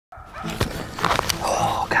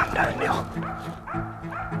Stand down, Neil.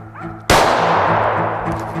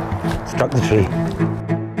 Struck the tree.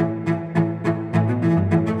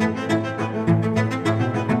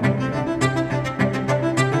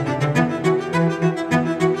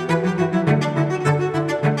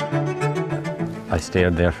 I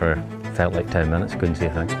stared there for, felt like 10 minutes, couldn't see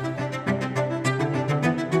a thing.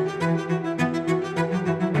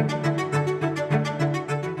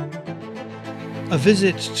 A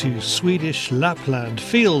visit to Swedish Lapland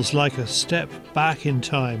feels like a step back in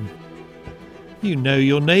time. You know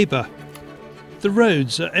your neighbour. The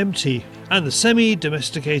roads are empty and the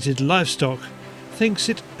semi-domesticated livestock thinks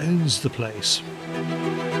it owns the place.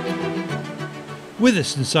 With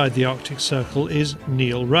us inside the Arctic Circle is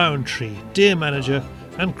Niall Rowantree, deer manager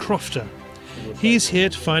and crofter. He's here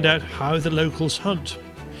to find out how the locals hunt,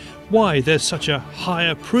 why there's such a high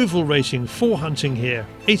approval rating for hunting here,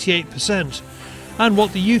 88%, and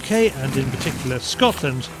what the UK and in particular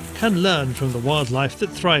Scotland can learn from the wildlife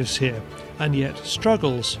that thrives here and yet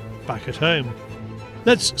struggles back at home.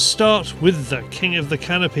 Let's start with the king of the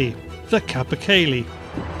canopy, the capercaillie.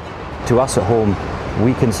 To us at home,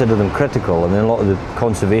 we consider them critical, and then a lot of the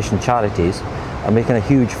conservation charities are making a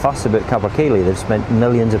huge fuss about capercaillie. They've spent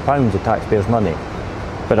millions of pounds of taxpayers' money.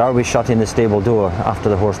 But are we shutting the stable door after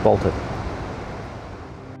the horse bolted?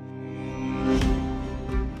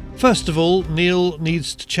 First of all, Neil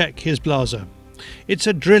needs to check his blaser. It's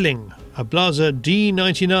a drilling, a Blaser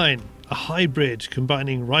D99, a hybrid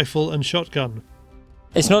combining rifle and shotgun.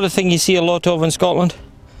 It's not a thing you see a lot of in Scotland,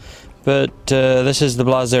 but this is the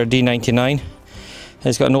Blaser D99.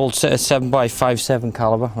 It's got an old 7x57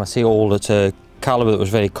 calibre. When I say old, it's a calibre that was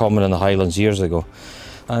very common in the Highlands years ago.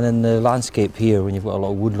 And in the landscape here, when you've got a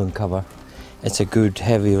lot of woodland cover, it's a good,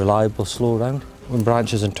 heavy, reliable, slow round. When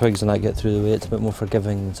branches and twigs and that get through the way, it's a bit more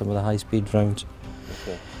forgiving than some of the high-speed rounds.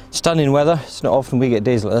 Okay. Stunning weather. It's not often we get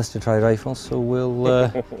days like this to try rifles, so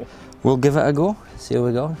we'll give it a go. See how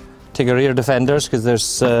we go. Take our rear defenders because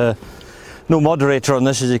there's no moderator on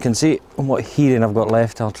this, as you can see. And what hearing I've got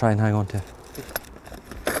left, I'll try and hang on to.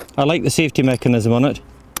 I like the safety mechanism on it,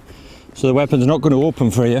 so the weapon's not going to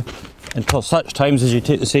open for you until such times as you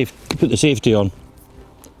take put the safety on.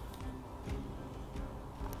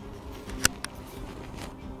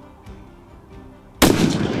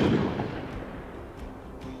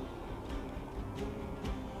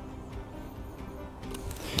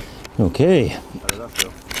 Okay. How did that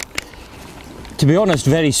feel? To be honest,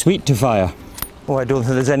 very sweet to fire. Oh, I don't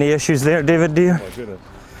think there's any issues there, David, do you? Oh, goodness.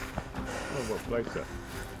 Oh, what Blaser.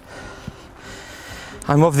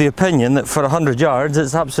 I'm of the opinion that for 100 yards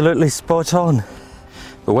it's absolutely spot on.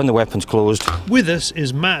 But when the weapon's closed... With us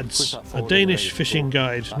is Mads, a Danish fishing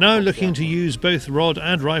guide, now looking to use both rod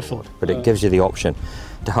and rifle. But it gives you the option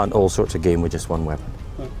to hunt all sorts of game with just one weapon.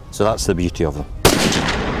 So that's the beauty of them.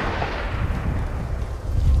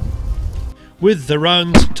 With the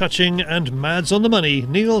rounds touching and Mads on the money,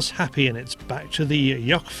 Neil's happy and it's back to the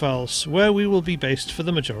Jokkfalls, where we will be based for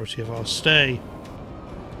the majority of our stay.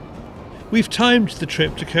 We've timed the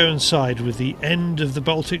trip to coincide with the end of the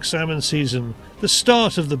Baltic salmon season, the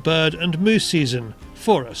start of the bird and moose season,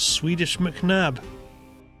 for a Swedish McNab.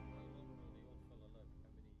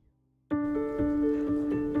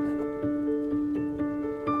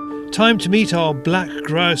 Time to meet our black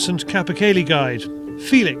grouse and capercaillie guide,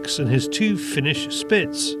 Felix and his 2 Finnish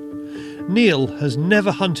spitz. Neil has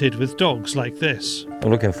never hunted with dogs like this. I'm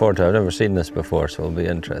looking forward to it. I've never seen this before, so it'll be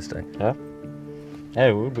interesting. Yeah. Yeah,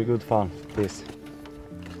 it would be good fun, this.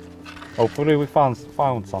 Hopefully we found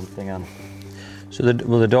something. And So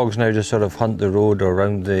will the dogs now just sort of hunt the road or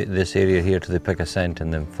around this area here till they pick a scent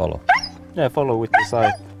and then follow? Yeah, follow with the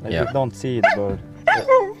sight. If you don't see the bird,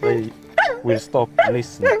 they will stop and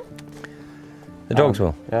listen. The dogs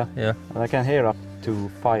will? Yeah. Yeah. And I can hear up to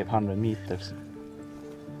 500 meters.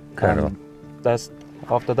 Incredible.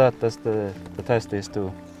 After that, the test is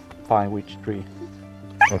to find which tree.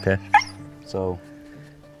 Okay. So,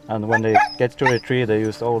 and when they get to the tree, they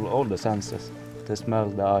use all the senses. They smell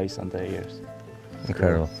the eyes and the ears.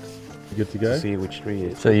 Incredible. Good to go. To see which tree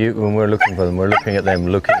it is. So when we're looking for them, we're looking at them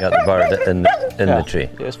looking at the bird in the tree.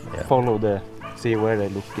 Just follow see where they're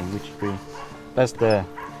looking, which tree.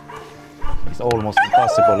 It's almost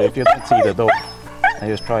impossible if you don't see the dog and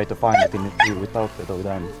just try to find it in the tree without the dog.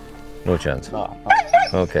 Then no chance. No.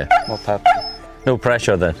 Okay. Not happening. No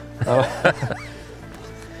pressure then. Oh.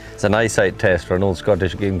 It's an eyesight test for an old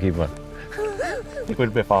Scottish gamekeeper. It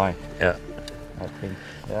will be fine. Yeah. I think.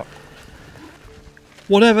 Yeah.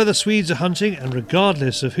 Whatever the Swedes are hunting, and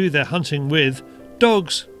regardless of who they're hunting with,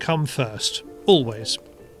 dogs come first, always.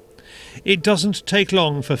 It doesn't take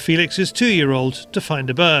long for Felix's 2-year-old to find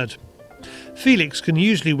a bird. Felix can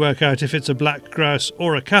usually work out if it's a black grouse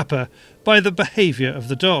or a capper by the behaviour of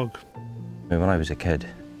the dog. When I was a kid,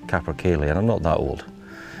 capercaillie, and I'm not that old,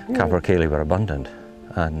 capercaillie were abundant,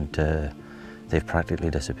 and they've practically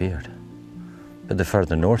disappeared. But the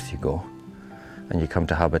further north you go, and you come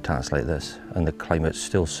to habitats like this, and the climate's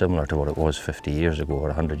still similar to what it was 50 years ago or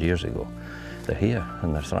 100 years ago, they're here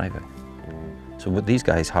and they're thriving. So with these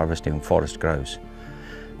guys harvesting forest grouse,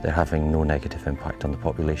 they're having no negative impact on the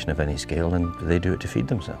population of any scale, and they do it to feed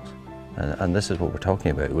themselves. And this is what we're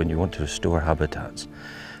talking about. When you want to restore habitats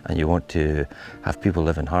and you want to have people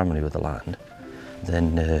live in harmony with the land,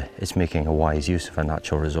 then it's making a wise use of a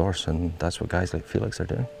natural resource, and that's what guys like Felix are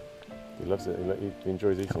doing. He loves it, he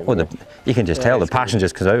enjoys eating it. Oh, you can just tell the passion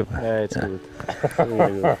just comes out. Yeah, it's good.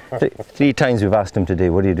 Really good. Three times we've asked him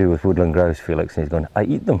today, what do you do with woodland grouse, Felix? And he's going, I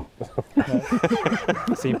eat them.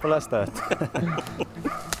 Simple as that.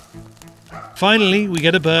 Finally, we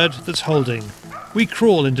get a bird that's holding. We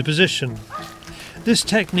crawl into position. This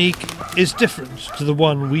technique is different to the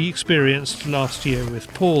one we experienced last year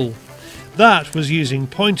with Paul. That was using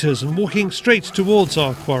pointers and walking straight towards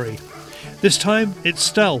our quarry. This time it's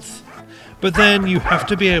stealth, but then you have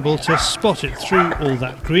to be able to spot it through all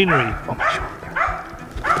that greenery.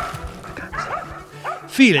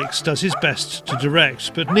 Felix does his best to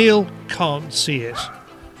direct, but Neil can't see it.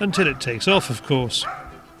 Until it takes off, of course.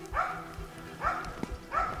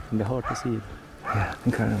 It'd be hard to see it. Yeah,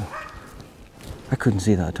 incredible. I couldn't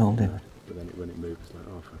see that at all, David. But then when it moves, it's like,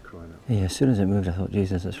 oh, for crying out. Yeah, as soon as it moved, I thought,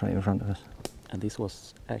 Jesus, it's right in front of us. And this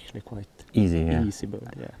was actually quite Easy, yeah. easy bird,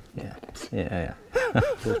 yeah. Yeah.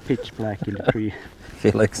 It was pitch black in the tree.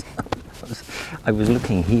 Felix, I was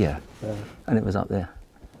looking here, Yeah. and it was up there.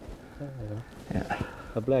 Yeah.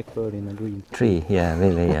 A black bird in a green Tree, yeah,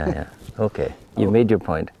 really, yeah. Okay, you've made your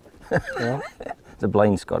point. Yeah. The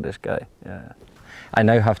blind Scottish guy, yeah. I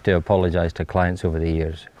now have to apologise to clients over the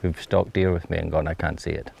years who've stalked deer with me and gone, I can't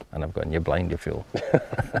see it. And I've gone, you're blind, you fool.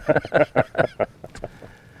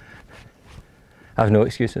 I have no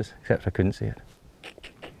excuses, except I couldn't see it.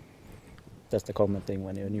 That's the common thing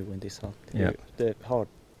when you're new in this hunt. Yeah. The hard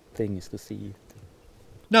thing is to see it.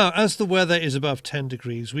 Now, as the weather is above 10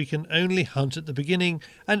 degrees, we can only hunt at the beginning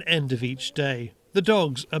and end of each day. The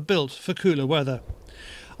dogs are built for cooler weather.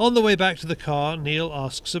 On the way back to the car, Neil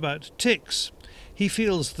asks about ticks. He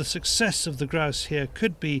feels the success of the grouse here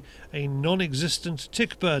could be a non-existent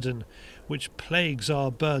tick burden, which plagues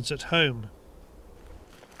our birds at home.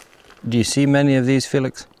 Do you see many of these,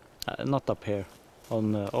 Felix? Not up here.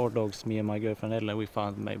 On our dogs, me and my girlfriend Ella, we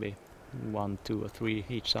found maybe 1, 2 or 3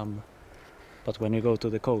 each summer. But when you go to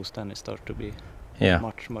the coast, then it starts to be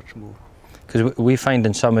much more. Because we find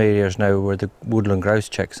in some areas now where the woodland grouse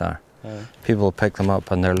chicks are, people pick them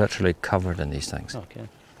up and they're literally covered in these things. Okay.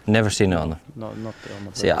 Never seen it on them. No, not on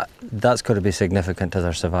the See, that's got to be significant to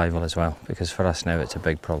their survival as well, because for us now it's a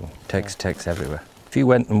big problem. Ticks everywhere. If you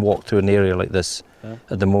went and walked through an area like this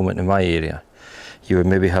at the moment in my area, you would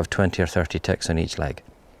maybe have 20 or 30 ticks on each leg.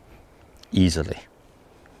 Easily.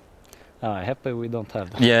 Happy we don't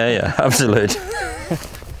have that. Yeah, absolutely.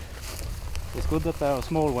 It's good that they are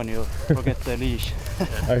small when you forget the leash.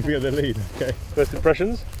 I forget the lead, okay. First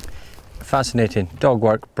impressions? Fascinating. Dog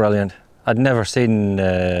work, brilliant. I'd never seen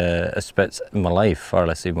a spitz in my life, far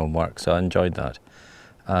less seen one work, so I enjoyed that.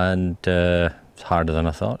 And it's harder than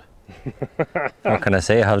I thought. What can I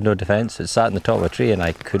say? I have no defence. It sat in the top of a tree and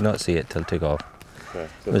I could not see it till it took off. Okay.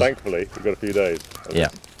 So thankfully, we've got a few days.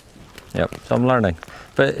 Yep, so I'm learning.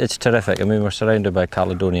 But it's terrific. I mean, we're surrounded by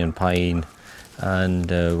Caledonian pine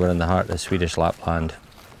and we're in the heart of Swedish Lapland.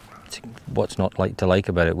 What's not to like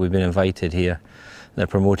about it? We've been invited here. They're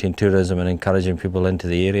promoting tourism and encouraging people into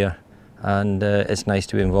the area. And it's nice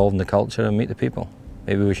to be involved in the culture and meet the people.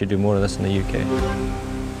 Maybe we should do more of this in the UK.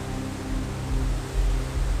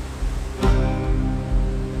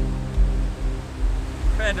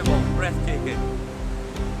 Incredible, breathtaking.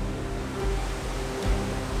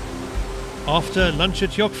 After lunch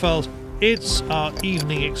at Jokkfeld, it's our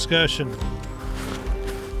evening excursion.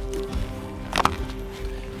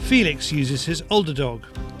 Felix uses his older dog.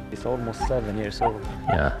 It's almost 7 years old.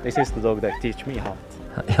 Yeah. This is the dog that teach me hunt.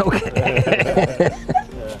 Okay.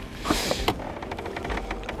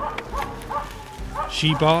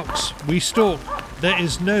 She barks, we stalk. There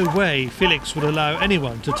is no way Felix would allow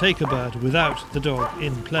anyone to take a bird without the dog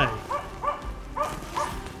in play.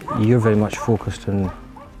 You're very much focused on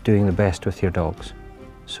doing the best with your dogs.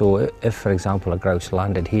 So if, for example, a grouse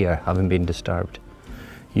landed here, having been disturbed,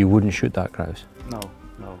 you wouldn't shoot that grouse? No.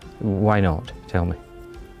 Why not? Tell me.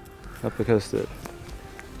 Not because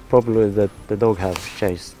probably the dog has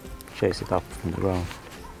chased it up from the ground.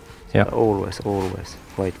 Yeah. Always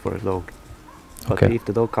wait for a dog. But Okay. if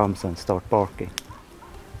the dog comes and start barking,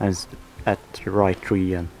 and it's at the right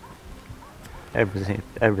tree and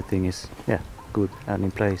everything is good and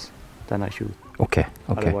in place, then I shoot. Okay.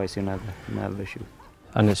 Otherwise, you never shoot.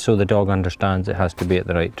 And it's so the dog understands it has to be at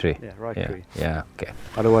the right tree. Yeah, right tree. Yeah. Okay.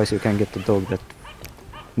 Otherwise, you can get the dog that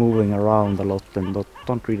moving around a lot and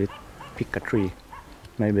don't really pick a tree.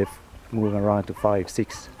 Maybe moving around to 5,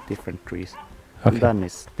 6 different trees. Okay. And then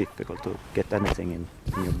it's difficult to get anything in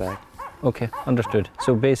your bag. Okay. Understood.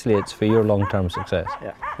 So basically, it's for your long-term success.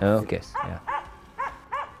 Yeah. Okay. Yes. Yeah.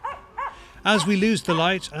 As we lose the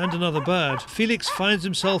light and another bird, Felix finds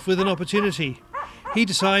himself with an opportunity. He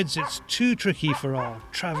decides it's too tricky for our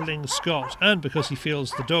travelling Scot, and because he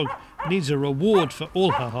feels the dog needs a reward for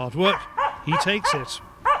all her hard work, he takes it.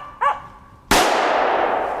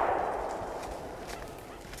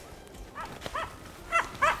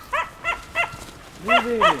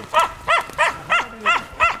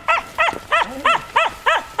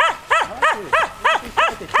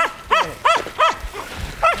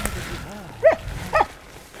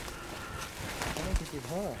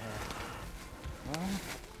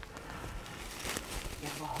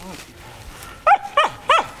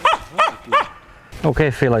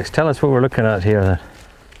 Okay, Felix, tell us what we're looking at here then.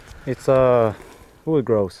 It's a wood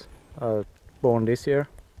grouse, born this year,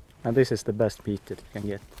 and this is the best meat that you can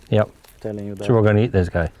get. Yep. Telling you that. So we're going to eat this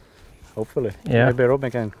guy. Hopefully. Yeah. Maybe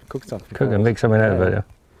Robin can cook something. Cook and make something out of it. Yeah.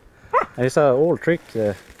 And it's an old trick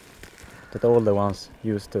that all the ones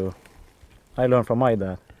used to. I learned from my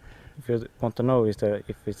dad. If you want to know if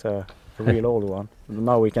it's a real old one,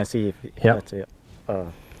 now we can see if that's a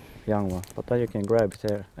young one. But then you can grab it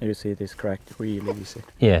here and you see this cracked really easy.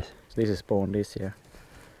 Yes. So this is born this year.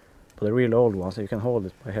 But the real old ones, you can hold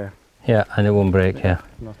it by here. Yeah, and it won't break. Yeah.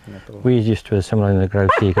 Nothing at all. We used to similar in the grouse,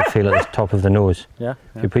 so you could feel it at the top of the nose. Yeah.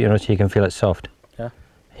 If you put your nose, you can feel it soft. Yeah.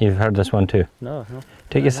 You've heard this one too. No.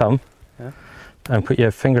 Take your thumb and put your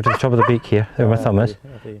finger to the top of the beak here, where my thumb is,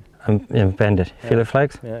 and bend it. Feel it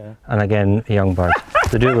flex? Yeah. And again, a young bird.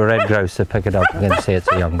 They do it with red grouse, they pick it up and then say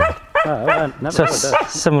it's a young bird. I never So heard that.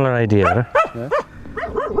 similar idea, right? Yeah.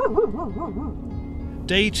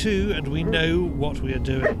 Day 2 and we know what we are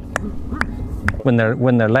doing. When they're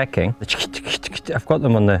lecking, I've got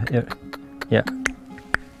them on the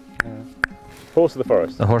Horse of the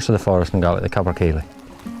forest. the horse of the forest in Gaelic, the capercaillie.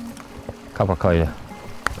 Capercaillie.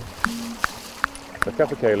 The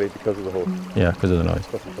capercaillie because of the horse. Yeah, because of the noise.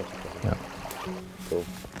 Yeah. Cool.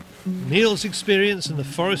 Neil's experience in the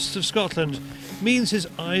forests of Scotland means his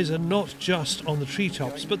eyes are not just on the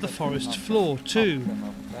treetops but the forest floor too.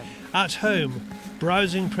 At home,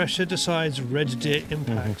 browsing pressure decides red deer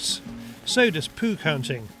impacts. So does poo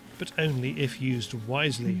counting, but only if used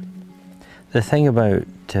wisely. The thing about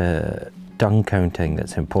dung counting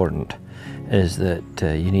that's important is that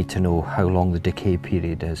you need to know how long the decay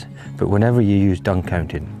period is. But whenever you use dung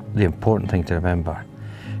counting, the important thing to remember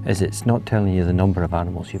is it's not telling you the number of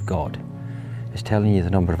animals you've got. It's telling you the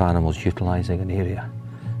number of animals utilising an area.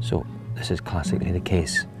 So this is classically the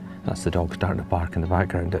case. That's the dog starting to bark in the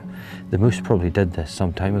background. The moose probably did this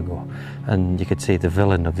some time ago, and you could say the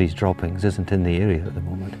villain of these droppings isn't in the area at the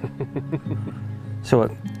moment.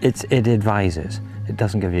 So it advises. It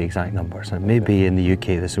doesn't give you exact numbers, and maybe in the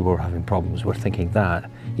UK this is where we're having problems. We're thinking that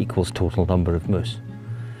equals total number of moose.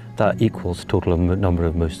 That equals total number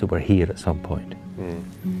of moose that were here at some point.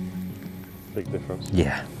 Big difference.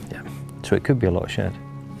 Yeah. So it could be a lot of shed.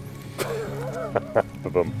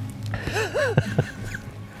 Ba-bum.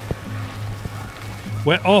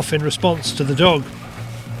 We're off in response to the dog.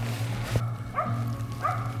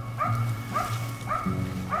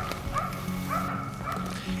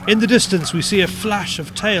 In the distance we see a flash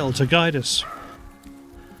of tail to guide us.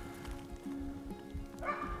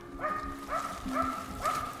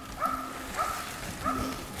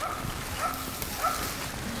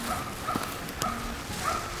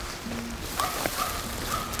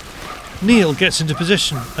 Neil gets into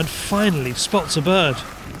position and finally spots a bird.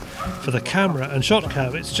 For the camera and shot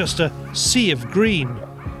cam, it's just a sea of green.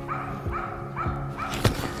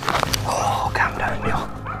 Oh, calm down, Neil.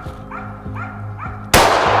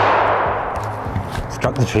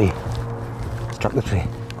 Struck the tree. Struck the tree.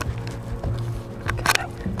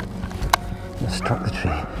 Struck the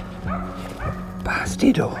tree.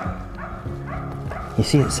 Bastido. You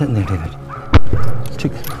see it sitting there, David?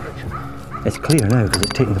 It's clear now because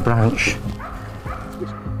it's taken the branch.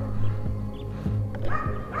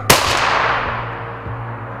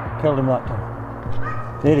 Killed him that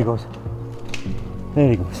time. There he goes. There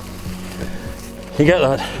he goes. You get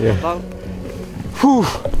that? Yeah. Whew.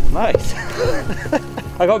 Nice.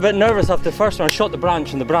 I got a bit nervous after the first one. I shot the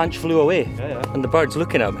branch and the branch flew away. And the bird's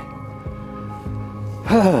looking at me.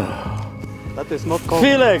 That is not common.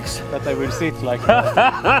 Felix! That I will sit like that.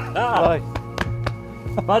 Right.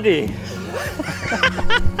 Buddy!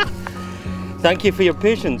 Thank you for your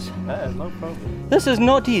patience. No problem. This is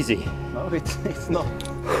not easy. No, it's not.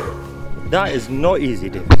 That is not easy,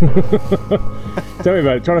 Dave. Tell me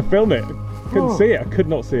about it, trying to film it. Couldn't see it, I could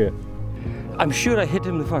not see it. I'm sure I hit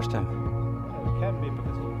him the first time. It can be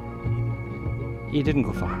because He didn't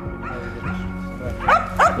go far.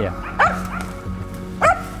 Yeah.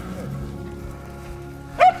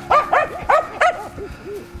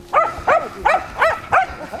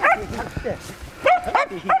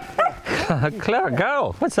 Clever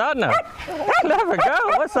girl, what's that now? Clever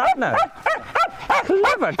girl, what's that now?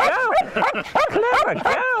 Clever girl, clever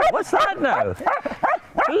girl, what's that now?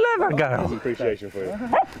 Clever girl. Appreciation for you.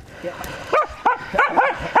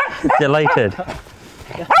 Delighted.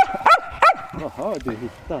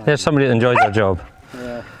 There's somebody that enjoys their job.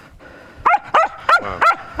 yeah. Wow.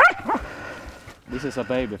 This is a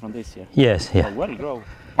baby from this year. Yes, yeah. Well grown.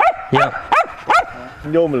 Yeah,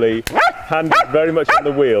 Normally, hand is very much on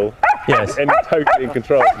the wheel yes. and totally in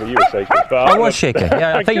control when you were shaking. But I was shaking,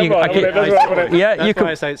 yeah, I think you yeah, you That's why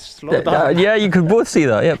I could, say slow down. yeah, you could both see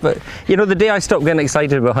that, yeah, but you know, the day I stop getting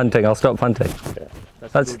excited about hunting, I'll stop hunting.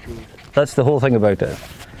 That's the whole thing about it.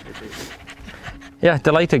 Yeah,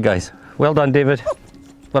 delighted guys. Well done, David.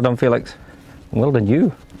 Well done, Felix. And well done,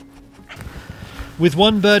 you. With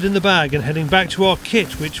one bird in the bag and heading back to our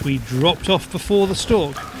kit, which we dropped off before the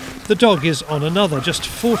stalk, the dog is on another, just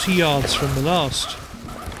 40 yards from the last.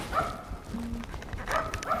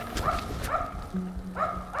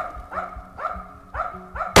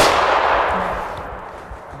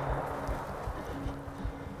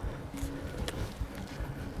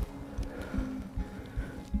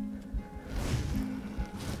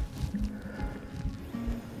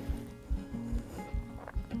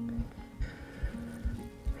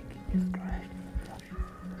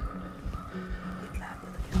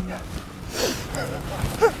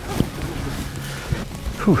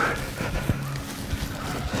 Whew.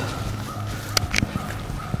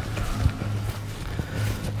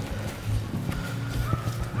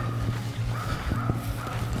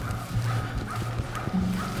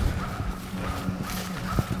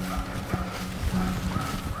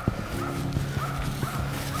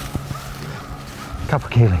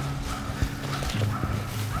 Capercaillie.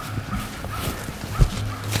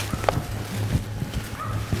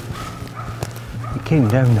 It came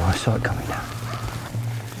down though, I saw it coming down.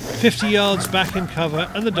 50 yards back in cover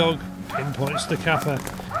and the dog pinpoints the capper.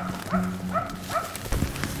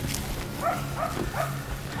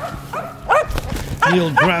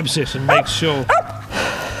 Neil grabs it and makes sure.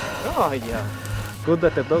 Oh yeah. Good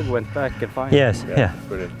that the dog went back and found Yes, it. yeah.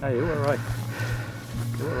 brilliant. Yeah, you were right.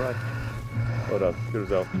 You were right. Well done, good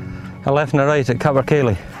result. A left and a right at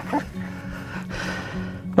capercaillie.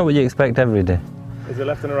 Not what you expect every day. Is the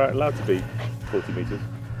left and the right allowed to be 40 metres?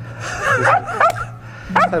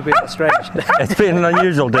 That's a bit strange. It's been an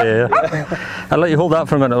unusual day, yeah? I'll let you hold that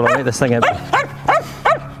for a minute while I make this thing empty.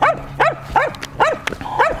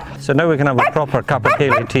 So now we can have a proper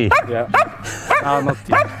capercaillie tea. Yeah. No, not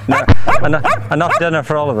tea. Enough dinner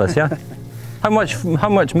for all of us, yeah? How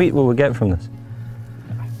much meat will we get from this?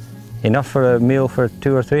 Enough for a meal for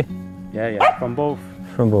 2 or 3? Yeah, from both.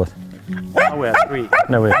 From both. Now we have 3.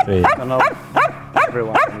 Now we have 3. So now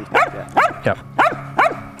everyone can eat it, yeah. Yep.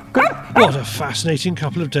 What a fascinating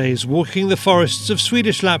couple of days walking the forests of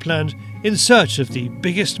Swedish Lapland in search of the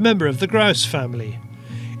biggest member of the grouse family.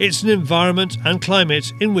 It's an environment and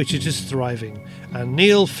climate in which it is thriving, and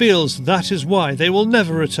Neil feels that is why they will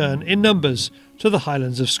never return in numbers to the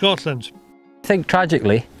Highlands of Scotland. I think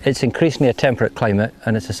tragically it's increasingly a temperate climate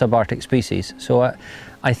and it's a subarctic species, so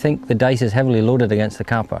I think the dice is heavily loaded against the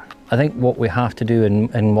capper. I think what we have to do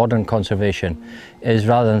in modern conservation is,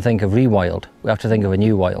 rather than think of rewild, we have to think of a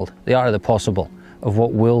new wild, the art of the possible, of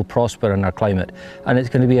what will prosper in our climate. And it's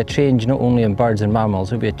going to be a change not only in birds and mammals,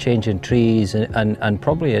 it'll be a change in trees and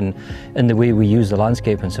probably in the way we use the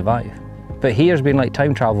landscape and survive. But here's been like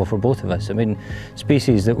time travel for both of us. I mean,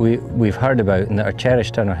 species that we've heard about and that are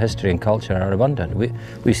cherished in our history and culture are abundant.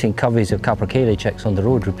 We've seen coveys of capercaillie chicks on the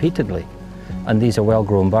road repeatedly, and these are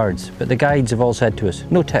well-grown birds. But the guides have all said to us,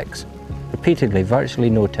 no ticks. Repeatedly, virtually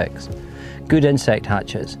no ticks. Good insect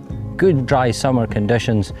hatches, good dry summer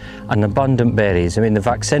conditions, and abundant berries. I mean, the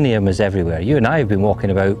vaccinium is everywhere. You and I have been walking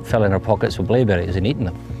about filling our pockets with blaeberries and eating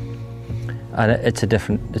them. And it's a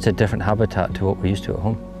different habitat to what we're used to at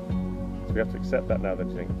home. So we have to accept that now, then,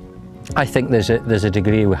 do you think? I think there's a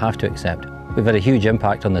degree we have to accept. We've had a huge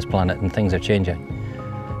impact on this planet and things are changing.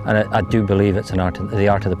 And I do believe it's the art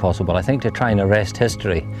of the possible. I think to try and arrest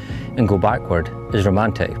history and go backward is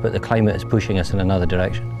romantic, but the climate is pushing us in another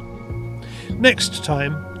direction. Next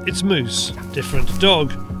time, it's moose, different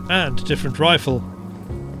dog and different rifle.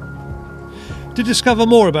 To discover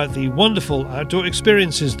more about the wonderful outdoor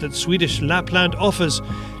experiences that Swedish Lapland offers,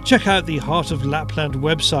 check out the Heart of Lapland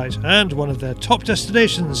website and one of their top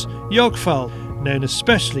destinations, Jogfall, known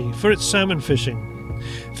especially for its salmon fishing.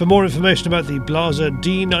 For more information about the Blaser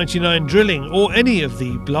D99 drilling or any of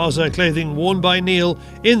the Blaser clothing worn by Niall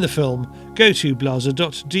in the film, go to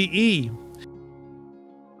blaser.de.